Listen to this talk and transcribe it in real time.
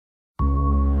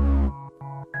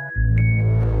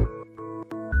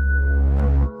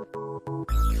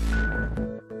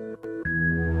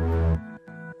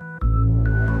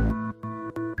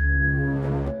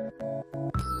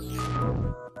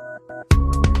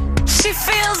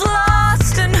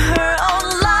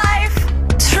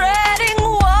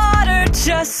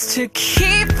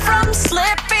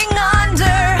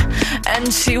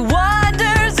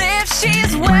wonders if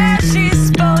she's where she's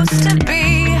supposed to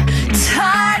be.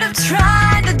 Tired of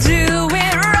trying to do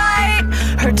it right.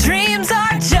 Her dreams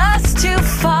are just too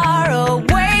far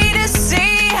away to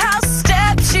see how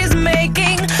steps she's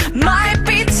making might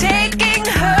be taking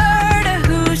her to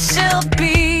who she'll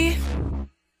be.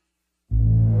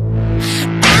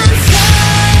 And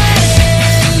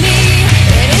suddenly,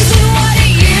 it isn't what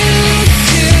it used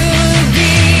to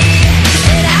be.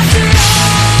 And after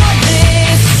all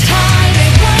this time,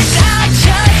 it worked out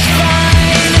just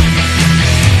fine.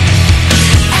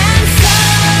 And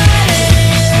suddenly,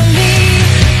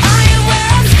 I am where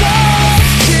I'm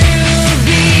supposed to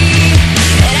be.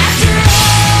 And after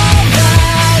all the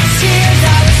tears,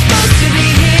 I was supposed to be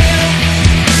here.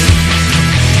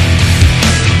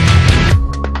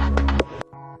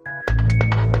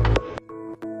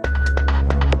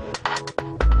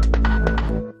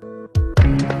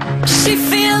 She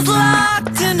feels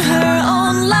locked in her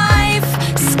own life,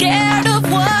 scared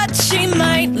of what she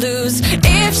might lose.